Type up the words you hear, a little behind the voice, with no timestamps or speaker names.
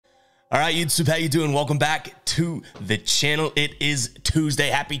All right, YouTube, how you doing? Welcome back to the channel. It is Tuesday.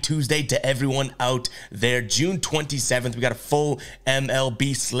 Happy Tuesday to everyone out there. June 27th, we got a full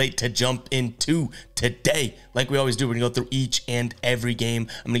MLB slate to jump into today. Like we always do, we're gonna go through each and every game.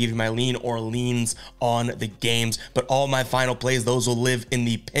 I'm gonna give you my lean or leans on the games, but all my final plays, those will live in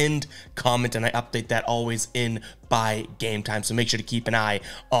the pinned comment, and I update that always in by game time. So make sure to keep an eye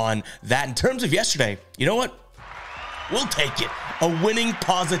on that. In terms of yesterday, you know what? We'll take it. A winning,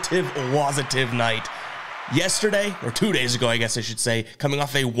 positive, positive night. Yesterday, or 2 days ago, I guess I should say, coming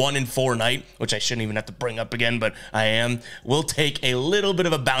off a 1-4 night, which I shouldn't even have to bring up again, but I am. We'll take a little bit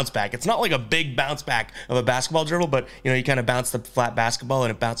of a bounce back. It's not like a big bounce back of a basketball dribble, but you know, you kind of bounce the flat basketball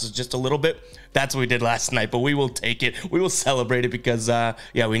and it bounces just a little bit. That's what we did last night, but we will take it. We will celebrate it because,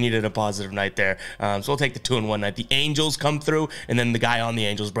 yeah, we needed a positive night there. So we'll take the 2-1 night. The Angels come through, and then the guy on the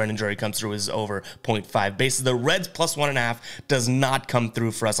Angels, Brendan Drury, comes through is over 0.5. Bases, the Reds plus 1.5 does not come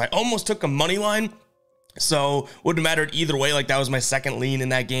through for us. I almost took a money line, so wouldn't have mattered either way. Like, that was my second lean in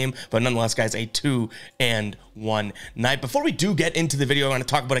that game, but nonetheless, guys, a 2-1 night. Before we do get into the video, I want to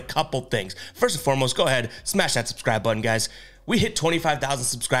talk about a couple things. First and foremost, go ahead, smash that subscribe button, guys. We hit 25,000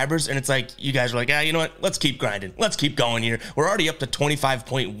 subscribers, and it's like, you guys are like, you know what? Let's keep grinding. Let's keep going here. We're already up to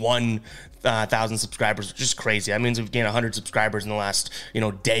 25.1 thousand subscribers, which is crazy. That means we've gained 100 subscribers in the last,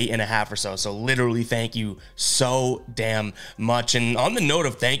 day and a half or so. So literally, thank you so damn much. And on the note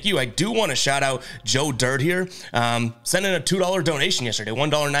of thank you, I do want to shout out Joe Dirt here. Sent in a $2 donation yesterday,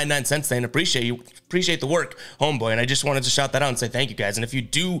 $1.99 saying appreciate the work, homeboy. And I just wanted to shout that out and say thank you, guys. And if you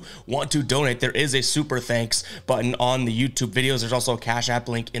do want to donate, there is a super thanks button on the YouTube videos. There's also a Cash App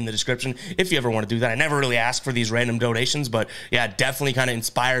link in the description if you ever want to do that. I never really ask for these random donations, but yeah, it definitely kind of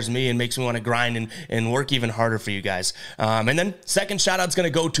inspires me and makes me want to grind and work even harder for you guys. And then second shout out's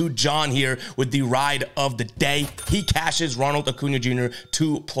going to go to John here with the ride of the day. He cashes Ronald Acuna Jr.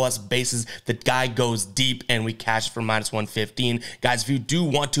 2+ bases. The guy goes deep, and we cash for -115. Guys, if you do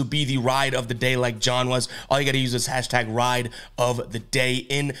want to be the ride of the day like John was, all you got to use is hashtag ride of the day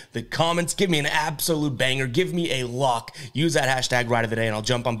in the comments. Give me an absolute banger. Give me a lock. Use that hashtag ride of the day, and I'll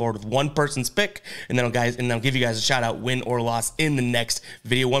jump on board with one person's pick, and then I'll give you guys a shout out, win or loss, in the next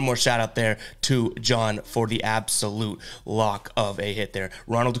video. One more shout out there to John for the absolute lock of a hit there.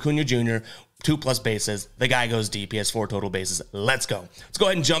 Ronald Acuna Jr., 2+ bases. The guy goes deep. He has 4 total bases. Let's go. Let's go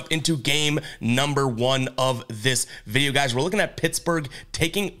ahead and jump into game number 1 of this video, guys. We're looking at Pittsburgh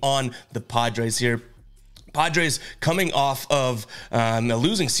taking on the Padres here. Padres coming off of a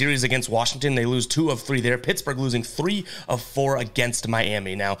losing series against Washington. They lose 2 of 3 there. Pittsburgh losing 3 of 4 against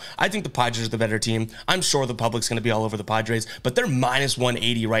Miami. Now, I think the Padres are the better team. I'm sure the public's going to be all over the Padres, but they're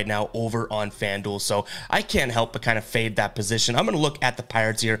 -180 right now over on FanDuel, so I can't help but kind of fade that position. I'm going to look at the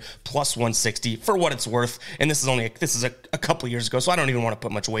Pirates here, +160 for what it's worth, and this is a couple years ago, so I don't even want to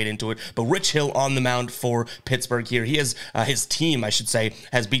put much weight into it, but Rich Hill on the mound for Pittsburgh here. He has, his team, I should say,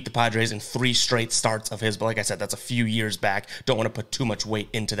 has beat the Padres in 3 straight starts of his. But like I said, that's a few years back. Don't want to put too much weight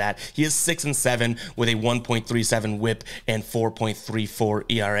into that. He is 6-7 with a 1.37 whip and 4.34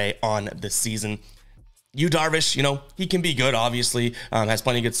 ERA on the season. Yu Darvish, he can be good, obviously, has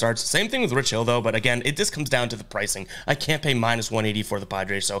plenty of good starts. Same thing with Rich Hill, though, but again, it just comes down to the pricing. I can't pay -180 for the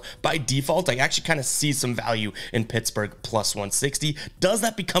Padres, so by default, I actually kind of see some value in Pittsburgh +160. Does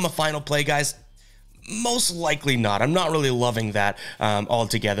that become a final play, guys? Most likely not. I'm not really loving that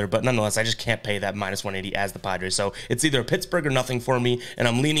altogether, but nonetheless, I just can't pay that -180 as the Padres. So it's either Pittsburgh or nothing for me, and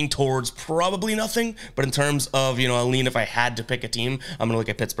I'm leaning towards probably nothing. But in terms of, a lean, if I had to pick a team, I'm going to look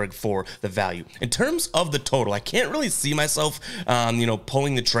at Pittsburgh for the value. In terms of the total, I can't really see myself,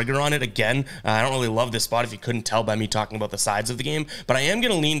 pulling the trigger on it again. I don't really love this spot if you couldn't tell by me talking about the sides of the game, but I am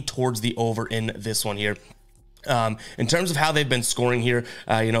going to lean towards the over in this one here. In terms of how they've been scoring here,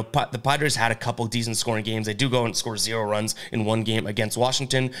 the Padres had a couple decent scoring games. They do go and score 0 runs in one game against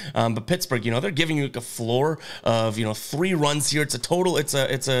Washington, but Pittsburgh, they're giving you a floor of 3 runs here. It's a total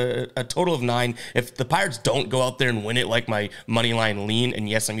of 9. If the Pirates don't go out there and win it like my money line lean, and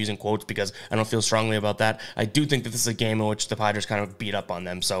yes, I'm using quotes because I don't feel strongly about that, I do think that this is a game in which the Padres kind of beat up on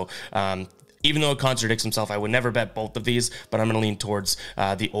them. So even though it contradicts himself, I would never bet both of these, but I'm going to lean towards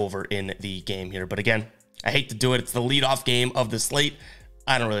the over in the game here. But again, I hate to do it. It's the leadoff game of the slate.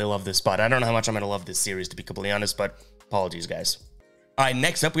 I don't really love this spot. I don't know how much I'm going to love this series, to be completely honest, but apologies, guys. All right,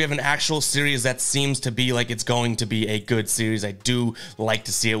 next up, we have an actual series that seems to be like it's going to be a good series. I do like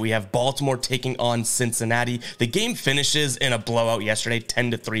to see it. We have Baltimore taking on Cincinnati. The game finishes in a blowout yesterday,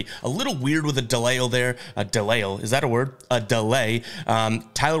 10-3. A little weird with a delay there. A delay, is that a word? A delay.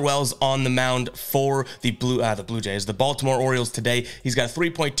 Tyler Wells on the mound for the Blue Jays. The Baltimore Orioles today. He's got a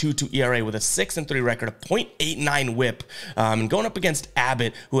 3.22 ERA with a 6-3 record, a .89 WHIP, and going up against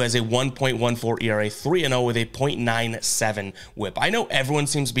Abbott, who has a 1.14 ERA, 3-0 with a .97 WHIP. I know everyone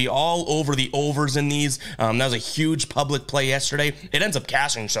seems to be all over the overs in these. That was a huge public play yesterday. It ends up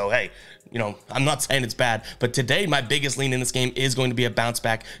cashing, so hey, you know, I'm not saying it's bad, but today my biggest lean in this game is going to be a bounce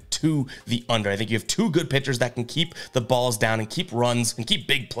back to the under. I think you have two good pitchers that can keep the balls down and keep runs and keep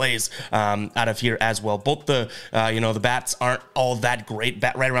big plays out of here as well. Both the the bats aren't all that great,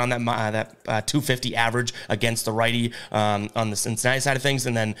 right around that 250 average against the righty on the Cincinnati side of things,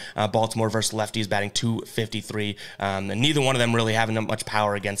 and then Baltimore versus lefties batting 253. And neither one of them really having much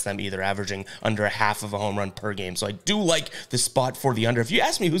power against them either, averaging under a half of a home run per game. So I do like the spot for the under. If you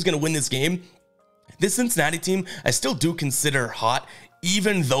ask me who's going to win this game, this Cincinnati team, I still do consider hot,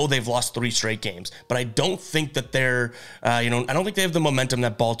 even though they've lost 3 straight games. But I don't think that they're, I don't think they have the momentum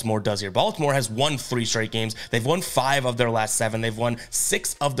that Baltimore does here. Baltimore has won 3 straight games. They've won 5 of their last 7. They've won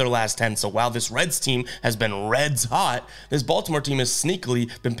 6 of their last 10. So while this Reds team has been Reds hot, this Baltimore team has sneakily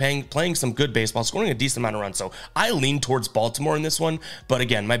been playing some good baseball, scoring a decent amount of runs. So I lean towards Baltimore in this one. But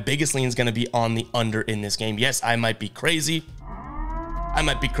again, my biggest lean is going to be on the under in this game. Yes, I might be crazy. I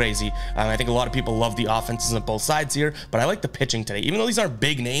think a lot of people love the offenses on both sides here, but I like the pitching today. Even though these aren't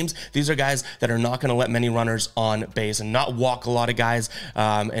big names, these are guys that are not going to let many runners on base and not walk a lot of guys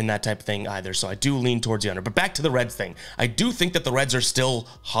and that type of thing either. So I do lean towards the under. But back to the Reds thing. I do think that the Reds are still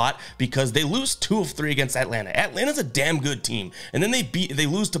hot because they lose 2 of 3 against Atlanta. Atlanta's a damn good team. And then they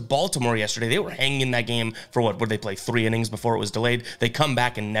lose to Baltimore yesterday. They were hanging in that game for what? Would they play 3 innings before it was delayed? They come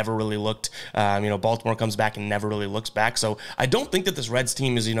back and never really looked. Baltimore comes back and never really looks back. So I don't think that this Reds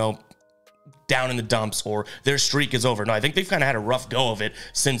team is, down in the dumps or their streak is over. No, I think they've kind of had a rough go of it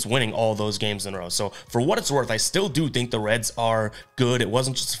since winning all those games in a row. So for what it's worth, I still do think the Reds are good. It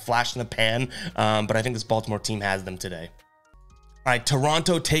wasn't just a flash in the pan, but I think this Baltimore team has them today. All right,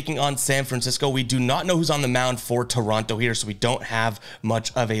 Toronto taking on San Francisco. We do not know who's on the mound for Toronto here, so we don't have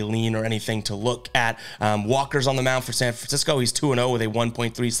much of a lean or anything to look at. Walker's on the mound for San Francisco. He's 2-0 with a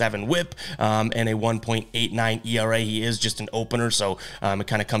 1.37 WHIP and a 1.89 ERA. He is just an opener, so it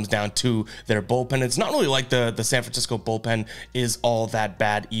kind of comes down to their bullpen. It's not really like the San Francisco bullpen is all that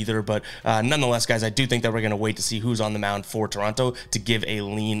bad either, but nonetheless, guys, I do think that we're going to wait to see who's on the mound for Toronto to give a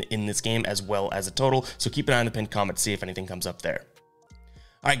lean in this game as well as a total. So keep an eye on the pinned comment to see if anything comes up there.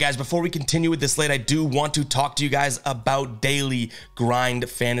 All right, guys, before we continue with this slate, I do want to talk to you guys about Daily Grind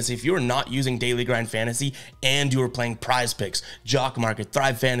Fantasy. If you are not using Daily Grind Fantasy and you are playing Prize Picks, Jock Market,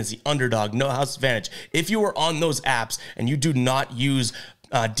 Thrive Fantasy, Underdog, No House Advantage, if you are on those apps and you do not use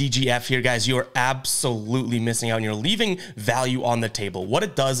DGF here, guys, you are absolutely missing out and you're leaving value on the table. What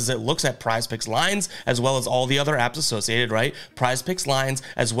it does is it looks at Prize Picks lines as well as all the other apps associated, right? Prize Picks lines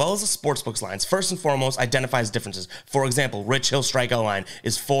as well as the Sportsbooks lines. First and foremost, identifies differences. For example, Rich Hill strikeout line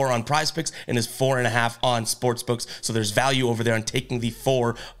is 4 on Prize Picks and is 4.5 on Sportsbooks. So there's value over there on taking the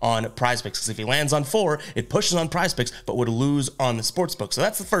 4 on Prize Picks, because if he lands on 4, it pushes on Prize Picks but would lose on the Sportsbook. So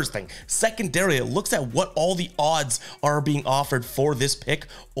that's the first thing. Secondarily, it looks at what all the odds are being offered for this pick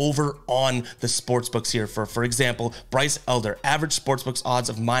over on the sportsbooks here. For example, Bryce Elder, average sportsbooks odds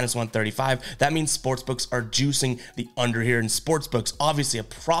of -135. That means sportsbooks are juicing the under here, and sportsbooks, obviously a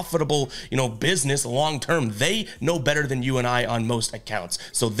profitable, business long term. They know better than you and I on most accounts.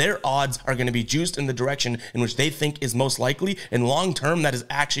 So their odds are going to be juiced in the direction in which they think is most likely, and long term, that is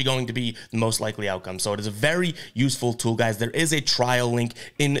actually going to be the most likely outcome. So it is a very useful tool, guys. There is a trial link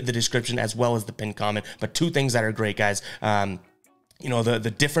in the description as well as the pinned comment, but 2 things that are great, guys.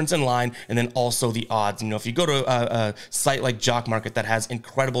 The difference in line, and then also the odds. If you go to a site like Jock Market that has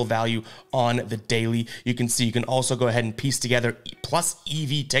incredible value on the daily, you can see you can also go ahead and piece together plus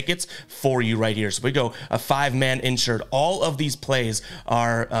EV tickets for you right here. So we go a 5-man insured. All of these plays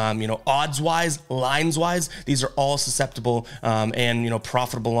are, odds-wise, lines-wise, these are all susceptible and,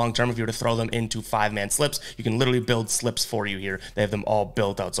 profitable long-term. If you were to throw them into 5-man slips, you can literally build slips for you here. They have them all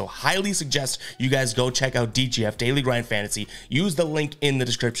built out. So highly suggest you guys go check out DGF, Daily Grind Fantasy. Use the link in the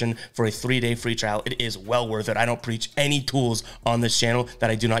description for a 3-day free trial. It is well worth it. I don't preach any tools on this channel that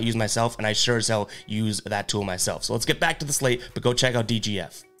I do not use myself, and I sure as hell use that tool myself. So let's get back to the slate, but go check out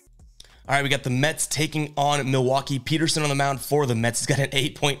DGF. All right, we got the Mets taking on Milwaukee. Peterson on the mound for the Mets. He's got an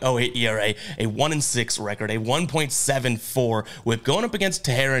 8.08 ERA, a 1-6 record, a 1.74 WHIP. Going up against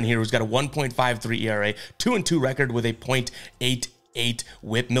Teheran here, who's got a 1.53 ERA, 2-2 record with a .88 8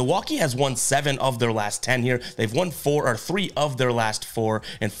 whip. Milwaukee has won 7 of their last 10 here. They've won 3 of their last 4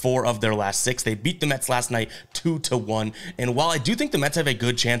 and 4 of their last 6. They beat the Mets last night 2-1. And while I do think the Mets have a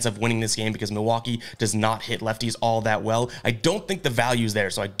good chance of winning this game because Milwaukee does not hit lefties all that well, I don't think the value's there.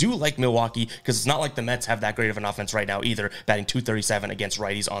 So I do like Milwaukee because it's not like the Mets have that great of an offense right now either, batting .237 against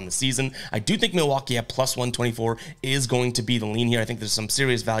righties on the season. I do think Milwaukee at plus 124 is going to be the lean here. I think there's some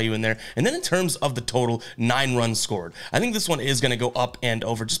serious value in there. And then in terms of the total, 9 runs scored. I think this one is going to go up and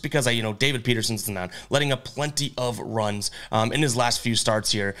over just because David Peterson's the mound, letting up plenty of runs in his last few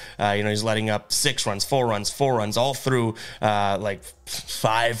starts here. He's letting up 6 runs, 4 runs, 4 runs, all through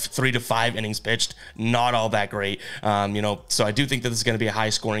 3 to 5 innings pitched. Not all that great. So I do think that this is going to be a high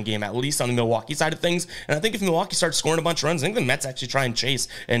scoring game, at least on the Milwaukee side of things. And I think if Milwaukee starts scoring a bunch of runs, I think the Mets actually try and chase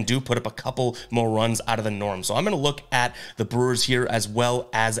and do put up a couple more runs out of the norm. So I'm going to look at the Brewers here as well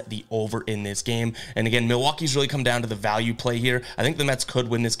as the over in this game. And again, Milwaukee's really come down to the value play here. I think the Mets could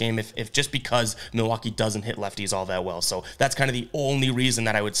win this game if just because Milwaukee doesn't hit lefties all that well. So that's kind of the only reason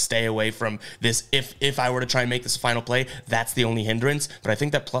that I would stay away from this. If I were to try and make this a final play, that's the only hindrance. But I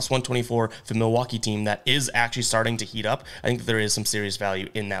think that plus 124 for the Milwaukee team that is actually starting to heat up, I think that there is some serious value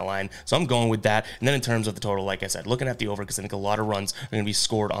in that line. So I'm going with that. And then in terms of the total, like I said, looking at the over because I think a lot of runs are going to be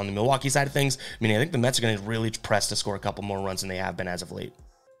scored on the Milwaukee side of things. Meaning I think the Mets are going to really press to score a couple more runs than they have been as of late.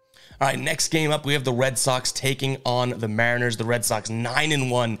 All right, next game up, we have the Red Sox taking on the Mariners. The Red Sox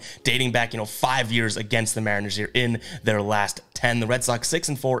 9-1, dating back, 5 years against the Mariners here in their last 10. The Red Sox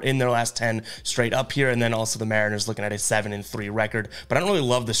 6-4 in their last 10 straight up here, and then also the Mariners looking at a 7-3 record. But I don't really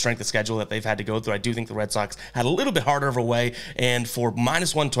love the strength of schedule that they've had to go through. I do think the Red Sox had a little bit harder of a way, and for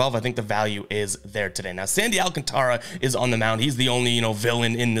minus 112, I think the value is there today. Now, Sandy Alcantara is on the mound. He's the only,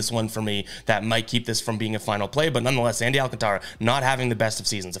 villain in this one for me that might keep this from being a final play, but nonetheless, Sandy Alcantara not having the best of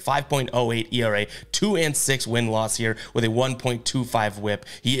seasons. A 5.08 ERA, 2-6 win-loss here with a 1.25 whip.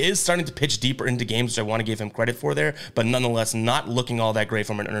 He is starting to pitch deeper into games, which I want to give him credit for there, but nonetheless, not looking all that great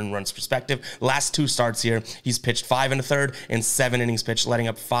from an earned runs perspective. Last 2 starts here, he's pitched 5 1/3 and 7 innings pitched, letting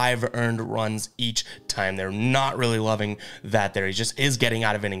up 5 earned runs each time. They're not really loving that there. He just is getting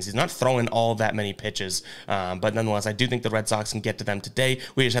out of innings. He's not throwing all that many pitches, but nonetheless, I do think the Red Sox can get to them today.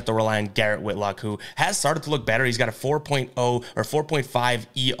 We just have to rely on Garrett Whitlock, who has started to look better. He's got a 4.0 or 4.5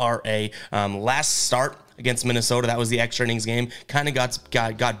 ERA. Last start against Minnesota, that was the extra innings game, kind of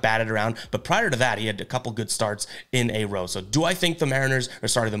got batted around, but prior to that, he had a couple good starts in a row. So do I think the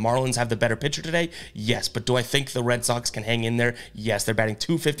Marlins have the better pitcher today? Yes, but do I think the Red Sox can hang in there? Yes, they're batting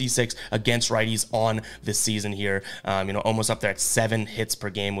 .256 against righties on this season here, almost up there at 7 hits per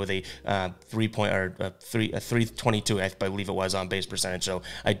game with a 322, I believe it was, on base percentage. So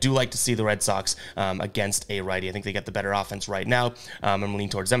I do like to see the Red Sox against a righty. I think they get the better offense right now. I'm leaning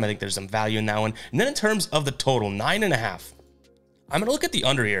towards them. I think there's some value in that one. And then in terms of the total, 9.5. I'm going to look at the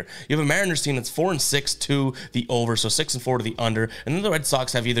under here. You have a Mariners team that's 4-6 to the over, so 6-4 to the under. And then the Red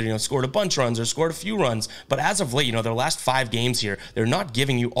Sox have either, scored a bunch of runs or scored a few runs. But as of late, their last 5 games here, they're not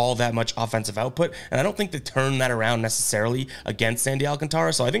giving you all that much offensive output. And I don't think they turn that around necessarily against Sandy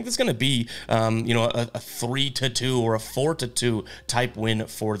Alcantara. So I think this is going to be, a 3-2 or a 4-2 type win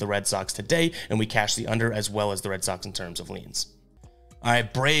for the Red Sox today. And we cash the under as well as the Red Sox in terms of leans. All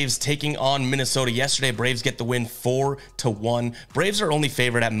right, Braves taking on Minnesota. Yesterday, Braves get the win 4-1. Braves are only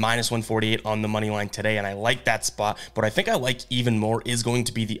favored at minus 148 on the money line today, and I like that spot. But I think I like even more is going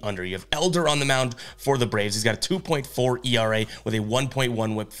to be the under. You have Elder on the mound for the Braves. He's got a 2.4 ERA with a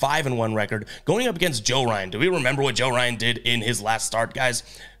 1.1 whip, 5-1 record, going up against Joe Ryan. Do we remember what Joe Ryan did in his last start, guys?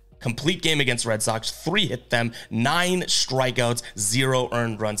 Complete game against Red Sox, 3 hit them, 9 strikeouts, 0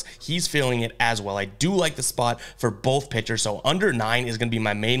 earned runs. He's feeling it as well. I do like the spot for both pitchers, so under 9 is going to be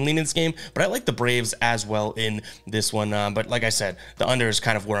my main lean in this game, but I like the Braves as well in this one. But like I said, the under is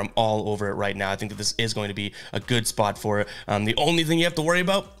kind of where I'm all over it right now. I think that this is going to be a good spot for it. The only thing you have to worry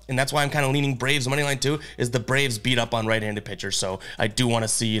about, and that's why I'm kind of leaning Braves money line too, is the Braves beat up on right-handed pitchers. So I do want to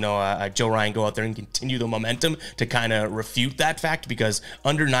see, Joe Ryan go out there and continue the momentum to kind of refute that fact, because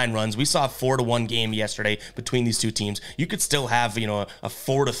under 9 runs, we saw a 4-1 game yesterday between these two teams. You could still have, a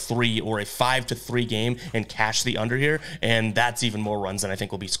 4-3 or a 5-3 game and cash the under here, and that's even more runs than I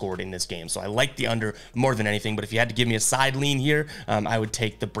think will be scored in this game. So I like the under more than anything, but if you had to give me a side lean here, I would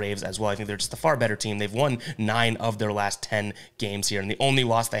take the Braves as well. I think they're just a far better team. They've won 9 of their last 10 games here, and the only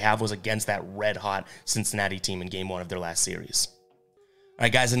loss they have was against that red-hot Cincinnati team in Game 1 of their last series. All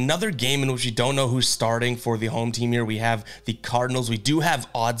right, guys, another game in which we don't know who's starting for the home team here. We have the Cardinals. We do have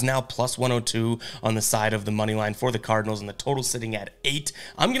odds now, plus 102 on the side of the money line for the Cardinals, and the total sitting at 8.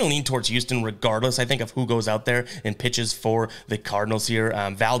 I'm going to lean towards Houston regardless, I think, of who goes out there and pitches for the Cardinals here.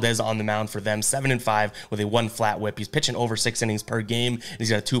 Valdez on the mound for them, 7-5 with a 1 flat whip. He's pitching over 6 innings per game, and he's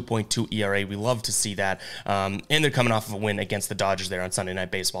got a 2.2 ERA. We love to see that. And they're coming off of a win against the Dodgers there on Sunday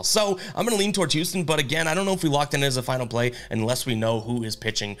Night Baseball. So I'm going to lean towards Houston, but again, I don't know if we locked in as a final play unless we know who is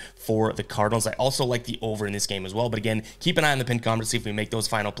pitching for the Cardinals. I also like the over in this game as well, but again, keep an eye on the pin comment to see if we make those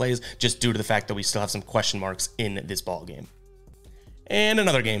final plays, just due to the fact that we still have some question marks in this ball game. And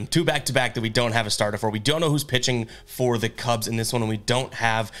another game, 2 back-to-back that we don't have a starter for. We don't know who's pitching for the Cubs in this one, and we don't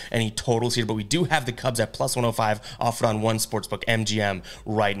have any totals here, but we do have the Cubs at plus 105 offered on one sportsbook, MGM,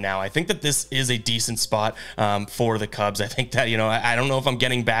 right now. I think that this is a decent spot for the Cubs. I think that, I don't know if I'm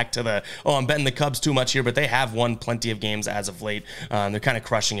getting back to the, I'm betting the Cubs too much here, but they have won plenty of games as of late. They're kind of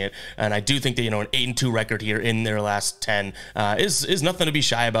crushing it, and I do think that, an 8-2 record here in their last 10 is nothing to be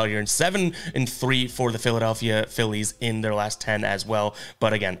shy about here, and 7-3 for the Philadelphia Phillies in their last 10 as well.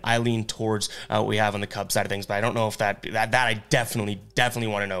 But again, I lean towards what we have on the Cubs side of things, but I don't know if that I definitely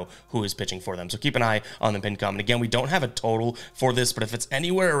want to know who is pitching for them. So keep an eye on the pin comment. Again, we don't have a total for this, but if it's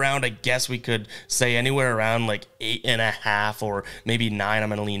anywhere around, I guess we could say anywhere around like 8.5 or maybe 9, I'm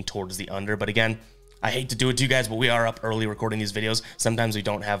going to lean towards the under. But again, I hate to do it to you guys, but we are up early recording these videos. Sometimes we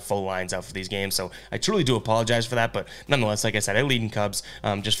don't have full lines out for these games, so I truly do apologize for that. But nonetheless, like I said, I lead in Cubs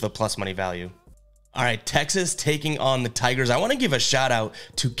just for the plus money value. All right, Texas taking on the Tigers. I want to give a shout out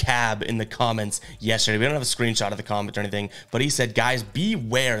to Cab in the comments yesterday. We don't have a screenshot of the comment or anything, but he said, guys,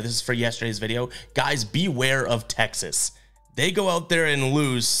 beware. This is for yesterday's video. Guys, beware of Texas. They go out there and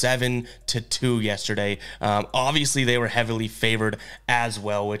lose 7-2 yesterday. Obviously, they were heavily favored as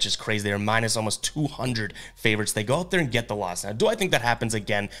well, which is crazy. They were minus almost 200 favorites. They go out there and get the loss. Now, do I think that happens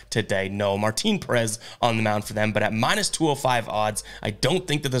again today? No. Martin Perez on the mound for them, but at minus 205 odds, I don't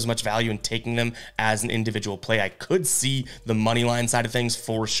think that there's much value in taking them as an individual play. I could see the money line side of things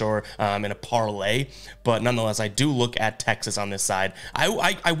for sure in a parlay, but nonetheless, I do look at Texas on this side.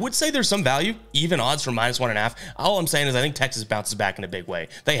 I would say there's some value, even odds for minus 1.5. All I'm saying is I think Texas bounces back in a big way.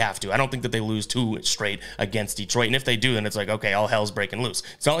 They have to. I don't think that they lose 2 straight against Detroit. And if they do, then it's like, okay, all hell's breaking loose.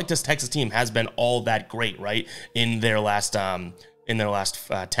 It's not like this Texas team has been all that great, right? In their last 10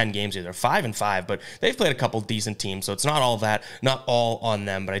 games here. They're 5-5, but they've played a couple decent teams, so it's not all that, not all on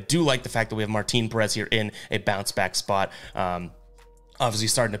them. But I do like the fact that we have Martin Perez here in a bounce back spot. Obviously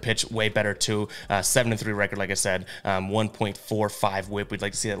starting to pitch way better too. 7-3 record, like I said, 1.45 whip. We'd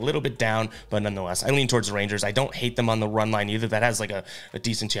like to see that a little bit down, but nonetheless, I lean towards the Rangers. I don't hate them on the run line either. That has like a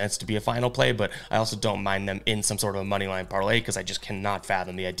decent chance to be a final play, but I also don't mind them in some sort of a money line parlay because I just cannot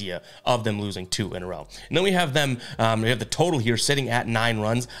fathom the idea of them losing 2 in a row. And then we have them, we have the total here sitting at 9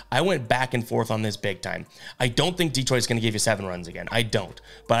 runs. I went back and forth on this big time. I don't think Detroit's going to give you 7 runs again. I don't,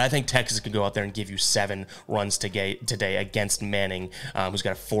 but I think Texas could go out there and give you 7 runs today against Manning, who's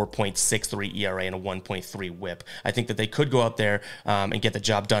got a 4.63 ERA and a 1.3 whip. I think that they could go out there and get the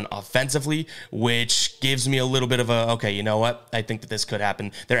job done offensively, which gives me a little bit of a, okay, you know what? I think that this could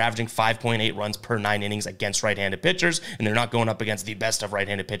happen. They're averaging 5.8 runs per 9 innings against right-handed pitchers, and they're not going up against the best of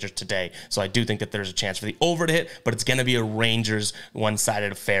right-handed pitchers today. So I do think that there's a chance for the over to hit, but it's going to be a Rangers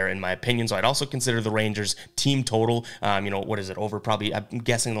one-sided affair in my opinion. So I'd also consider the Rangers team total, what is it, over probably, I'm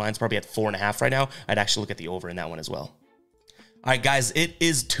guessing the line's probably at 4.5 right now. I'd actually look at the over in that one as well. All right, guys, it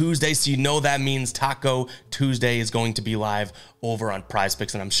is Tuesday, so you know that means Taco Tuesday is going to be live over on Prize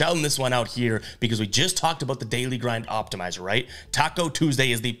Picks, and I'm shouting this one out here because we just talked about the Daily Grind Optimizer, right? Taco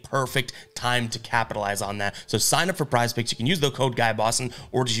Tuesday is the perfect time to capitalize on that. So sign up for Prize Picks. You can use the code GuyBoston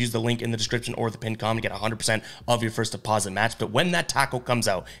or just use the link in the description or the pinned comment to get 100% of your first deposit match. But when that taco comes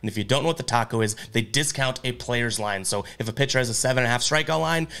out, and if you don't know what the taco is, they discount a player's line. So if a pitcher has a 7.5 strikeout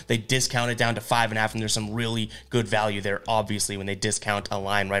line, they discount it down to 5.5, and there's some really good value there, obviously, when they discount a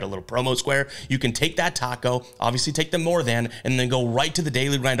line, right? A little promo square. You can take that taco, obviously take the more than, and then go right to the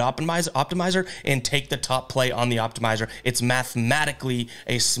Daily Grind Optimizer and take the top play on the optimizer. It's mathematically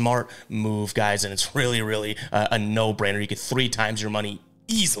a smart move, guys, and it's really, really a no-brainer. You get 3 times your money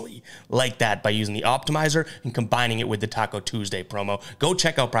easily like that by using the optimizer and combining it with the Taco Tuesday promo. Go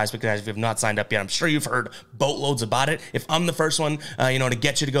check out Prize Picks, guys, if you have not signed up yet. I'm sure you've heard boatloads about it. If I'm the first one, to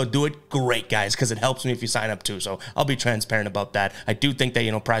get you to go do it, great, guys, because it helps me if you sign up too. So I'll be transparent about that. I do think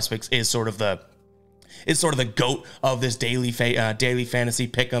that, Prize Picks is sort of the is sort of the GOAT of this daily fantasy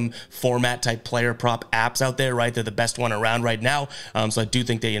pick'em format type player prop apps out there, right? They're the best one around right now. So I do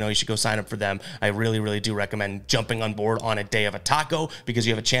think that, you should go sign up for them. I really, really do recommend jumping on board on a day of a taco, because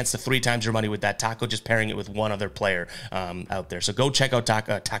you have a chance to 3 times your money with that taco, just pairing it with one other player out there. So go check out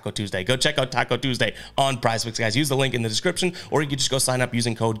Taco Tuesday. Go check out Taco Tuesday on PrizePicks, guys. Use the link in the description, or you can just go sign up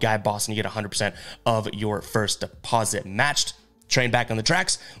using code GUYBOSS and you get 100% of your first deposit matched. Train back on the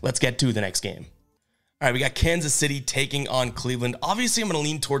tracks. Let's get to the next game. All right, we got Kansas City taking on Cleveland. Obviously, I'm going to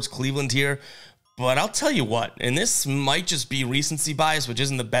lean towards Cleveland here, but I'll tell you what, and this might just be recency bias, which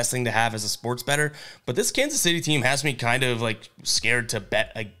isn't the best thing to have as a sports bettor, but this Kansas City team has me kind of like scared to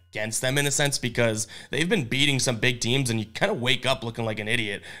bet against them in a sense, because they've been beating some big teams and you kind of wake up looking like an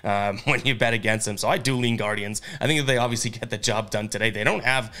idiot when you bet against them. So I do lean Guardians. I think that they obviously get the job done today. They don't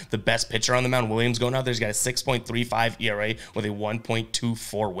have the best pitcher on the mound. Williams going out there. He's got a 6.35 ERA with a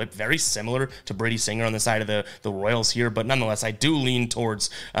 1.24 whip. Very similar to Brady Singer on the side of the Royals here. But nonetheless, I do lean towards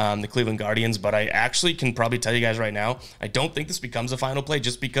the Cleveland Guardians. But I actually can probably tell you guys right now, I don't think this becomes a final play,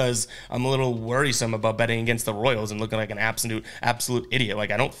 just because I'm a little worrisome about betting against the Royals and looking like an absolute idiot.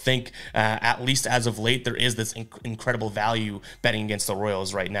 Like, I don't think, at least as of late, there is this incredible value betting against the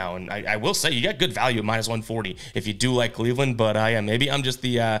Royals right now. And I will say you got good value at minus 140 if you do like Cleveland. But maybe I'm just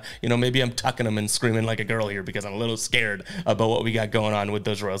the, maybe I'm tucking them and screaming like a girl here, because I'm a little scared about what we got going on with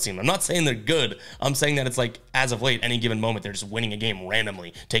those Royals team. I'm not saying they're good. I'm saying that it's like, as of late, any given moment, they're just winning a game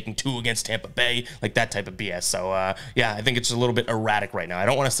randomly, taking 2 against Tampa Bay, like that type of BS. So, yeah, I think it's a little bit erratic right now. I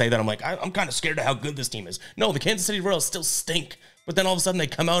don't want to say that I'm like, I'm kind of scared of how good this team is. No, the Kansas City Royals still stink. But then all of a sudden they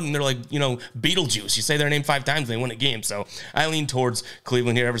come out and they're like, Beetlejuice. You say their name 5 times, they win a game. So I lean towards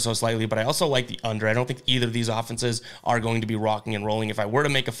Cleveland here ever so slightly, but I also like the under. I don't think either of these offenses are going to be rocking and rolling. If I were to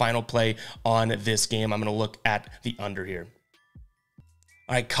make a final play on this game, I'm going to look at the under here.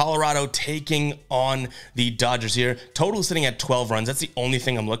 All right, Colorado taking on the Dodgers here. Total is sitting at 12 runs. That's the only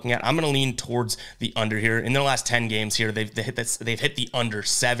thing I'm looking at. I'm going to lean towards the under here. In their last 10 games here, they've hit the under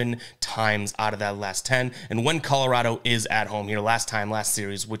 7 times out of that last 10. And when Colorado is at home here, last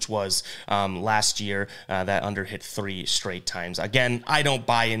series, which was last year, that under hit 3 straight times. Again, I don't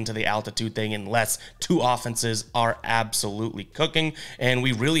buy into the altitude thing unless 2 offenses are absolutely cooking. And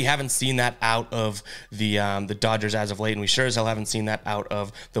we really haven't seen that out of the Dodgers as of late. And we sure as hell haven't seen that out of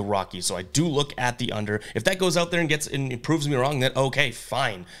the Rockies. So I do look at the under. If that goes out there and proves me wrong, then okay,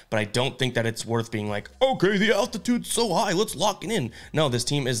 fine. But I don't think that it's worth being like, okay, the altitude's so high, let's lock it in. No, this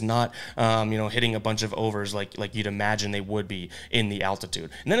team is not, hitting a bunch of overs like you'd imagine they would be in the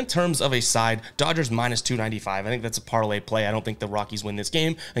altitude. And then in terms of a side, Dodgers minus 295. I think that's a parlay play. I don't think the Rockies win this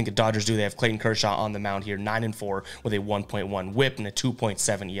game. I think the Dodgers do. They have Clayton Kershaw on the mound here, 9-4 with a 1.1 whip and a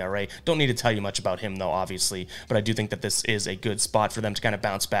 2.7 ERA. Don't need to tell you much about him though, obviously, but I do think that this is a good spot for them to kind of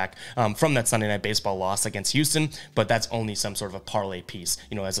bounce back from that Sunday Night Baseball loss against Houston, but that's only some sort of a parlay piece,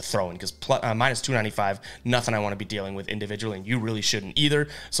 as a throw-in, because minus 295, nothing I want to be dealing with individually, and you really shouldn't either.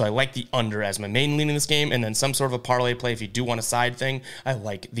 So I like the under as my main lean in this game, and then some sort of a parlay play if you do want a side thing. I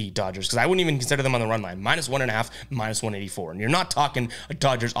like the Dodgers, because I wouldn't even consider them on the run line. Minus 1.5, minus 184, and you're not talking a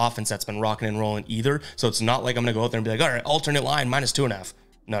Dodgers offense that's been rocking and rolling either, so it's not like I'm going to go out there and be like, all right, alternate line, minus 2.5.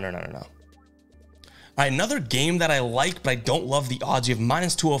 No. All right, another game that I like, but I don't love the odds. You have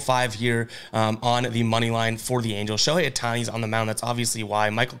minus 205 here on the money line for the Angels. Shohei Ohtani's on the mound. That's obviously why.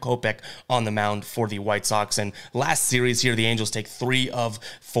 Michael Kopech on the mound for the White Sox. And last series here, the Angels take 3 of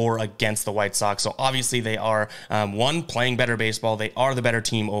 4 against the White Sox. So obviously they are, playing better baseball. They are the better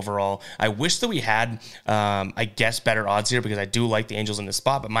team overall. I wish that we had, better odds here, because I do like the Angels in this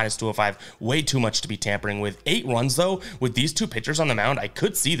spot, but minus 205, way too much to be tampering with. 8 runs, though, with these 2 pitchers on the mound, I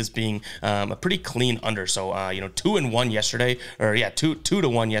could see this being a pretty clean under. So 2-1 yesterday, or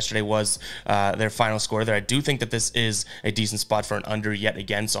 2-1 yesterday was their final score there. I do think that this is a decent spot for an under yet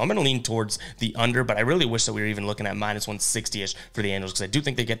again, so I'm going to lean towards the under, but I really wish that we were even looking at minus 160-ish for the Angels, because I do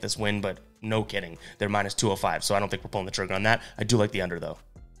think they get this win, but no kidding, they're minus 205, so I don't think we're pulling the trigger on that. I do like the under though.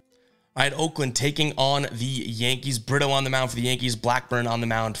 All right, Oakland taking on the Yankees. Brito on the mound for the Yankees. Blackburn on the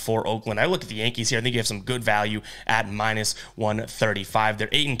mound for Oakland. I look at the Yankees here. I think you have some good value at minus 135. They're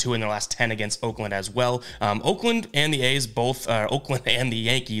 8-2 in their last 10 against Oakland as well. Oakland and the A's both, Oakland and the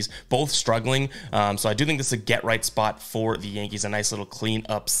Yankees both struggling. So I do think this is a get-right spot for the Yankees. A nice little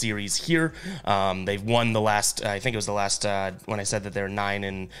clean-up series here. They've won the last, I think it was the last, when I said that they're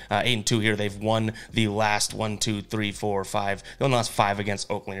 8-2 here, they've won the last 1, 2, 3, 4, 5. They won the last 5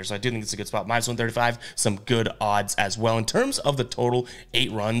 against Oakland here. So I do think think it's a good spot. Minus 135, some good odds as well. In terms of the total,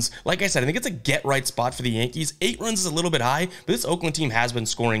 8 runs. Like I said, I think it's a get-right spot for the Yankees. 8 runs is a little bit high, but this Oakland team has been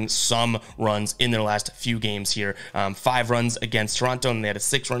scoring some runs in their last few games here. 5 runs against Toronto, and they had a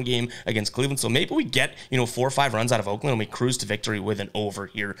 6-run game against Cleveland. So maybe we get, 4 or 5 runs out of Oakland, and we cruise to victory with an over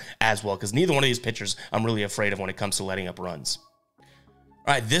here as well, because neither one of these pitchers I'm really afraid of when it comes to letting up runs.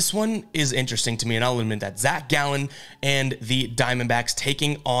 All right, this one is interesting to me, and I'll admit that. Zach Gallen and the Diamondbacks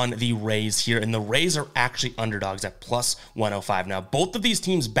taking on the Rays here, and the Rays are actually underdogs at plus 105. Now, both of these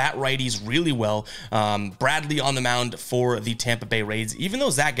teams bat righties really well. Bradley on the mound for the Tampa Bay Rays. Even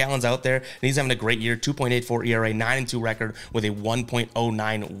though Zach Gallen's out there, and he's having a great year, 2.84 ERA, 9-2 record with a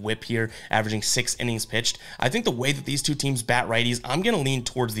 1.09 whip here, averaging 6 innings pitched. I think the way that these two teams bat righties, I'm going to lean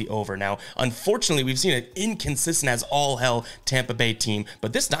towards the over. Now, unfortunately, we've seen an inconsistent as all hell Tampa Bay team,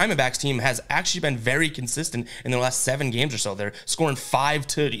 but this Diamondbacks team has actually been very consistent in their last 7 games or so. They're scoring 5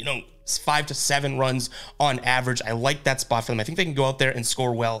 to 7 runs on average. I like that spot for them. I think they can go out there and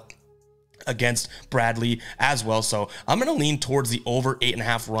score well against Bradley as well. So I'm going to lean towards the over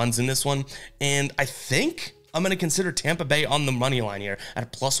 8.5 runs in this one. And I think I'm going to consider Tampa Bay on the money line here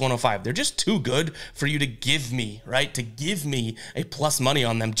at plus 105. They're just too good for you to give me, right? To give me a plus money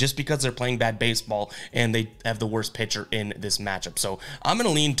on them just because they're playing bad baseball and they have the worst pitcher in this matchup. So I'm going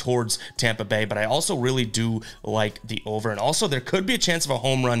to lean towards Tampa Bay, but I also really do like the over. And also there could be a chance of a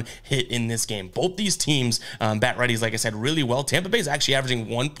home run hit in this game. Both these teams bat righties, like I said, really well. Tampa Bay is actually averaging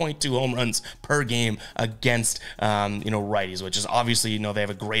 1.2 home runs per game against, righties, which is obviously, they have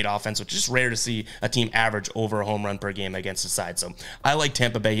a great offense, which is just rare to see a team average over a home run per game against the side. So I like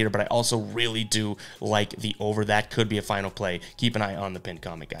Tampa Bay here, but I also really do like the over. That could be a final play. Keep an eye on the pinned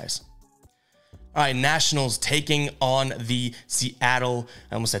comment, guys. All right, Nationals taking on the Seattle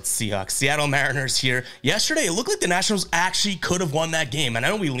Mariners here. Yesterday, it looked like the Nationals actually could have won that game. And I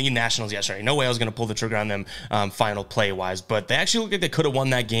know we leaned Nationals yesterday. No way I was going to pull the trigger on them final play-wise. But they actually looked like they could have won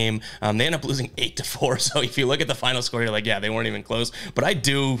that game. They ended up losing 8-4. So if you look at the final score, you're like, yeah, they weren't even close. But I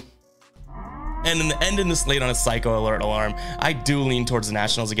do... And in the end in the slate on a psycho alert alarm, I do lean towards the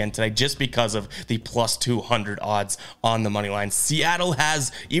Nationals again today just because of the plus 200 odds on the money line. Seattle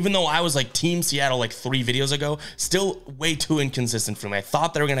has, even though I was like Team Seattle like 3 videos ago, still way too inconsistent for me. I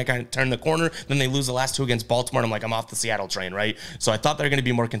thought they were going to kind of turn the corner, then they lose the last 2 against Baltimore, and I'm like, I'm off the Seattle train, right? So I thought they were going to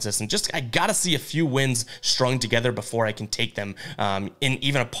be more consistent. I got to see a few wins strung together before I can take them in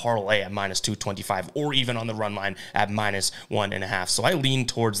even a parlay at minus 225 or even on the run line at minus 1.5. So I lean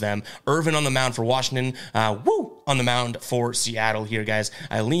towards them. Irvin on the mound for Washington, on the mound for Seattle here, guys.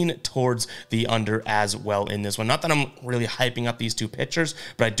 I lean towards the under as well in this one. Not that I'm really hyping up these two pitchers,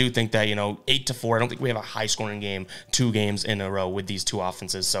 but I do think that, 8-4, I don't think we have a high scoring game 2 games in a row with these two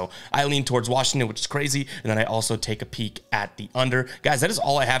offenses. So I lean towards Washington, which is crazy. And then I also take a peek at the under. Guys, that is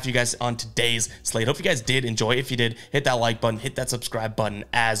all I have for you guys on today's slate. Hope you guys did enjoy. If you did, hit that like button, hit that subscribe button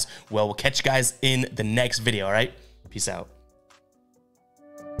as well. We'll catch you guys in the next video. All right. Peace out.